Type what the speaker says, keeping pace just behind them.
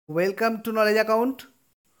Welcome to knowledge account.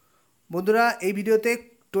 বন্ধুরা, এই ভিডিওতে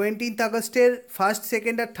 20 আগস্টের ফার্স্ট,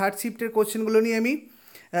 সেকেন্ড আর থার্ড শিফটের কোশ্চেনগুলো নিয়ে আমি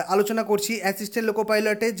আলোচনা করছি। অ্যাসিস্ট্যান্ট লোকো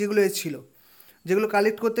পাইলটে যেগুলো এসেছিলো, যেগুলো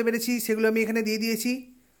কালেক্ট করতে পেরেছি সেগুলো আমি এখানে দিয়ে দিয়েছি।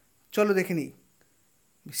 চলো দেখে নিই।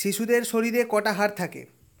 শিশুদের শরীরে কটা হাড় থাকে?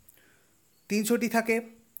 300টি থাকে।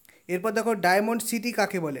 এরপর দেখো ডায়মন্ড সিটি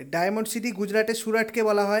কাকে বলে? ডায়মন্ড সিটি গুজরাটের সুরাটকে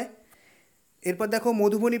বলা হয়। এরপর দেখো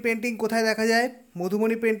মধুবনী পেন্টিং কোথায় দেখা যায়?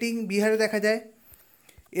 মধুবনী পেন্টিং বিহারে দেখা যায়।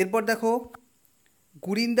 এরপর দেখো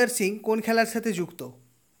গুরিন্দর সিং কোন খেলার সাথে যুক্ত?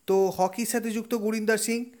 তো হকির সাথে যুক্ত গুরিন্দর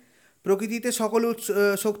সিং। প্রকৃতিতে সকল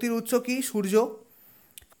শক্তির উৎস কি? সূর্য।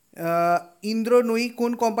 ইন্দ্র নুই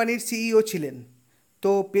কোন কোম্পানির সিইও ছিলেন?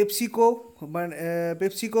 তো পেপসিকো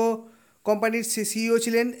কোম্পানির সিইও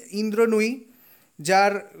ছিলেন ইন্দ্র নুই,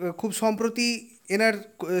 যার খুব সম্প্রতি এনার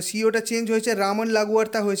সিইওটা চেঞ্জ হয়েছে, রামন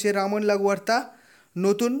লাগোয়ার্তা হয়েছে। রামন লাগোয়ার্তা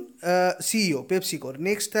নতুন সিইও পেপসিকোর।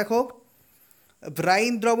 নেক্সট দেখো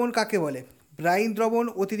ব্রাইন দ্রবণ কাকে বলে? ব্রাইন দ্রবণ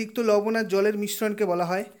অতিরিক্ত লবণ আর জলের মিশ্রণকে বলা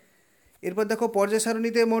হয়। এরপর দেখো পর্যায়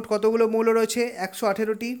সারণীতে মোট কতগুলো মৌল রয়েছে?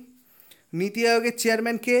 118টি। নীতি আয়োগের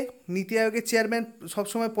চেয়ারম্যানকে? নীতি আয়োগের চেয়ারম্যান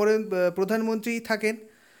সবসময় প্রধানমন্ত্রী থাকেন,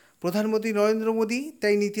 প্রধানমন্ত্রী নরেন্দ্র মোদী,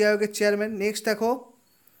 তাই নীতি আয়োগের চেয়ারম্যান। নেক্সট দেখো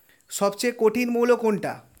সবচেয়ে কঠিন মৌল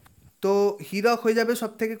কোনটা? তো হীরক হয়ে যাবে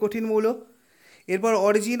সবথেকে কঠিন মৌল। এরপর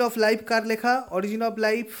অরিজিন অফ লাইফ কার লেখা? অরিজিন অফ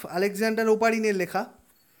লাইফ আলেকজান্ডার ওপারিনের লেখা।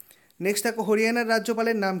 নেক্সট দেখো হরিয়ানার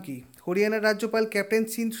রাজ্যপালের নাম কি? হরিয়ানার রাজ্যপাল ক্যাপ্টেন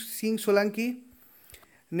সিং সোলাঙ্কি।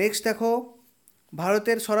 নেক্সট দেখো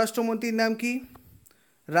ভারতের স্বরাষ্ট্রমন্ত্রীর নাম কি?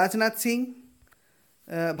 রাজনাথ সিং।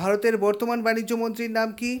 ভারতের বর্তমান বাণিজ্য মন্ত্রীর নাম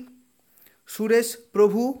কি? সুরেশ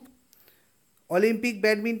প্রভু। অলিম্পিক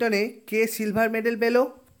ব্যাডমিন্টনে কে সিলভার মেডেল পেল?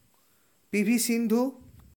 পিভি সিন্ধু।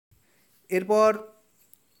 এরপর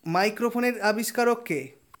মাইক্রোফোনের আবিষ্কারক কে?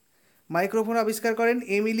 মাইক্রোফোন আবিষ্কার করেন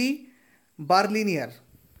এমিলি বার্লিনিয়ার।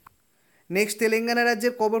 নেক্সট তেলেঙ্গানা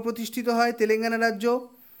রাজ্যের কবে প্রতিষ্ঠিত হয়? তেলেঙ্গানা রাজ্য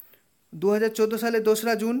 2014 সালে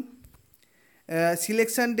 2রা জুন।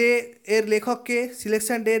 সিলেকশন ডে এর লেখক কে?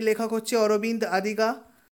 সিলেকশন ডে এর লেখক হচ্ছে অরবিন্দ আদিগা।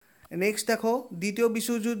 নেক্সট দেখো দ্বিতীয়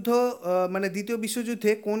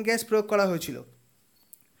বিশ্বযুদ্ধে কোন গ্যাস প্রয়োগ করা হয়েছিল?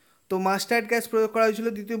 তো মাস্টার্ড গ্যাস প্রয়োগ করা হয়েছিল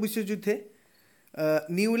দ্বিতীয় বিশ্বযুদ্ধে।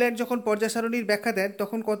 নিউল্যান্ড যখন পর্যায় সারণীর ব্যাখ্যা দেন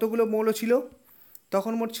তখন কতগুলো মৌল ছিল?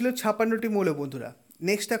 তখন মোট ছিল 56টি মৌল বন্ধুরা।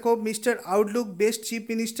 নেক্সট দেখো mister Outlook best chief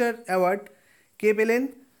minister award কে পেলেন?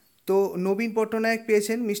 তো নবীন পট্টনায়ক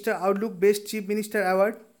পেয়েছেন mister Outlook best chief minister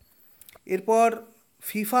award. এরপর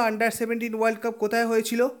ফিফা আন্ডার 17 ওয়ার্ল্ড কাপ কোথায়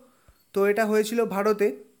হয়েছিল? তো এটা হয়েছিল ভারতে।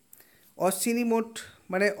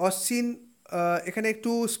 অশ্বিন, এখানে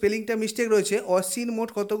একটু স্পেলিংটা মিস্টেক রয়েছে। অশ্বিন মোট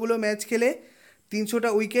কতগুলো ম্যাচ খেলে 300টা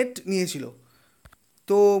উইকেট নিয়েছিল?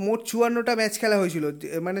 তো মোট 54টা ম্যাচ খেলা হয়েছিল।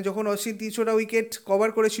 মানে যখন অশ্বিন 300টা উইকেট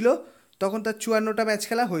কভার করেছিল তখন তার 54টা ম্যাচ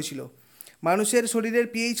খেলা হয়েছিল। মানুষের শরীরের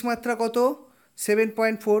পিএইচ মাত্রা কত?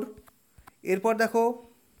 7.4। এরপর দেখো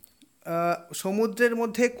সমুদ্রের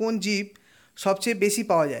মধ্যে কোন জীব সবচেয়ে বেশি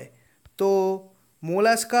পাওয়া যায়? তো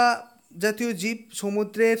মোলাস্কা জাতীয় জীব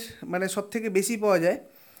সমুদ্রের সবথেকে বেশি পাওয়া যায়।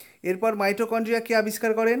 এরপর মাইটোকন্ড্রিয়া কে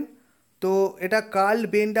আবিষ্কার করেন? তো এটা কার্ল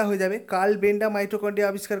বেন্ডা হয়ে যাবে। কার্ল বেন্ডা মাইটোকন্ড্রিয়া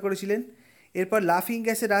আবিষ্কার করেছিলেন। এরপর লাফিং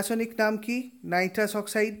গ্যাসের রাসায়নিক নাম কি? Nitrous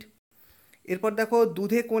oxide. এরপর দেখো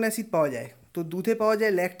দুধে কোন অ্যাসিড পাওয়া যায়? তো দুধে পাওয়া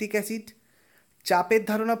যায় ল্যাকটিক অ্যাসিড। চাপের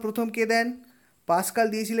ধারণা প্রথম কে দেন? পাস্কাল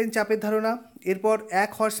দিয়েছিলেন চাপের ধারণা। এরপর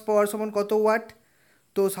 1 হর্স পাওয়ার সমান কত ওয়াট?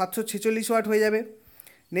 তো 746 ওয়াট হয়ে যাবে।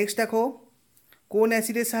 নেক্সট দেখো কোন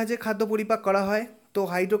অ্যাসিডের সাহায্যে খাদ্য পরিপাক করা হয়? তো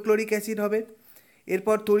হাইড্রোক্লোরিক অ্যাসিড হবে।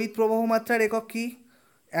 এরপর তড়িৎ প্রবাহ মাত্রার একক কি?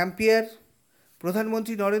 অ্যাম্পিয়ার।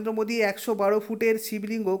 প্রধানমন্ত্রী নরেন্দ্র মোদী 112 ফুটের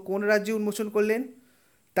শিবলিঙ্গ কোন রাজ্যে উন্মোচন করলেন?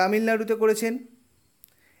 তামিলনাড়ুতে করেছেন।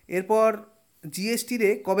 এরপর জিএসটি ডে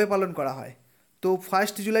কবে পালন করা হয়? তো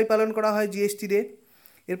 1 জুলাই পালন করা হয় জিএসটি ডে।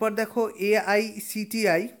 এরপর দেখো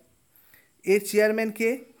এআইসিটিআই এর চেয়ারম্যানকে?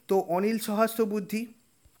 তো অনিল সহস্রবুদ্ধি।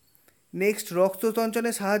 নেক্সট রক্ত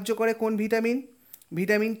সঞ্চালনে সাহায্য করে কোন ভিটামিন?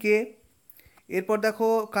 Vitamin K. এরপর দেখো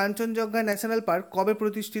কাঞ্চনজঙ্ঘা ন্যাশনাল পার্ক কবে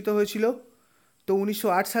প্রতিষ্ঠিত হয়েছিল? তো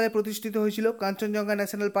 1908 সালে প্রতিষ্ঠিত হয়েছিল কাঞ্চনজঙ্ঘা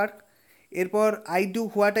ন্যাশনাল পার্ক। এরপর I do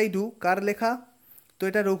what I do কার লেখা? তো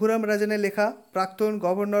এটা রঘুরাম রাজনের লেখা, প্রাক্তন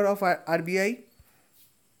গভর্নর অফ আরবিআই।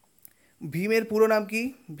 ভীমের পুরো নাম কি?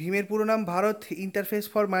 ভীমের পুরো নাম ভারত ইন্টারফেস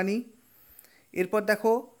ফর মানি। এরপর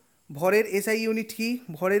দেখো ভরের এসআই ইউনিট কি?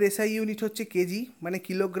 ভরের এসআই ইউনিট হচ্ছে কেজি, মানে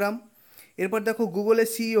কিলোগ্রাম। এরপর দেখো গুগলের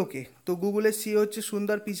সিইও কে? তো গুগলের সিইও হচ্ছে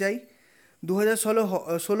সুন্দর পিচাই।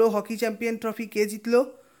 2016 হকি চ্যাম্পিয়ন ট্রফি কে জিতলো?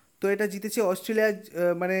 তো এটা জিতেছে অস্ট্রেলিয়া,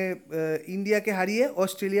 ইন্ডিয়াকে হারিয়ে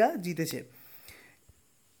অস্ট্রেলিয়া জিতেছে।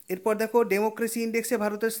 এরপর দেখো ডেমোক্রেসি ইন্ডেক্সে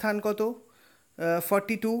ভারতের স্থান কত?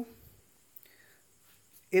 42।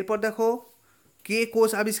 এরপর দেখো কে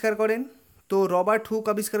কোষ আবিষ্কার করেন? তো রবার্ট হুক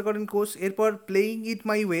আবিষ্কার করেন কোষ। এরপর প্লেয়িং ইট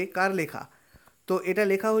মাই ওয়ে কার লেখা? তো এটা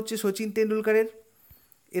লেখা হচ্ছে সচিন তেন্ডুলকারের।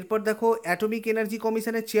 এরপর দেখো অ্যাটমিক এনার্জি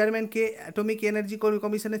কমিশনের চেয়ারম্যান কে? অ্যাটমিক এনার্জি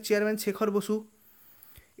কমিশনের চেয়ারম্যান শেখর বসু।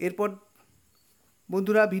 এরপর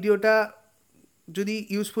বন্ধুরা ভিডিওটা যদি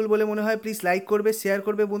ইউজফুল বলে মনে হয় প্লিজ লাইক করবে, শেয়ার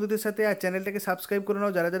করবে বন্ধুদের সাথে, আর চ্যানেলটাকে সাবস্ক্রাইব করে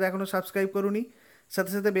নাও যারা যারা এখনও সাবস্ক্রাইব করোনি।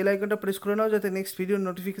 সাথে সাথে বেল আইকনটা প্রেস করে নাও যাতে নেক্সট ভিডিওর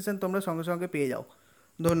নোটিফিকেশান তোমরা সঙ্গে সঙ্গে পেয়ে যাও।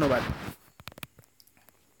 ধন্যবাদ।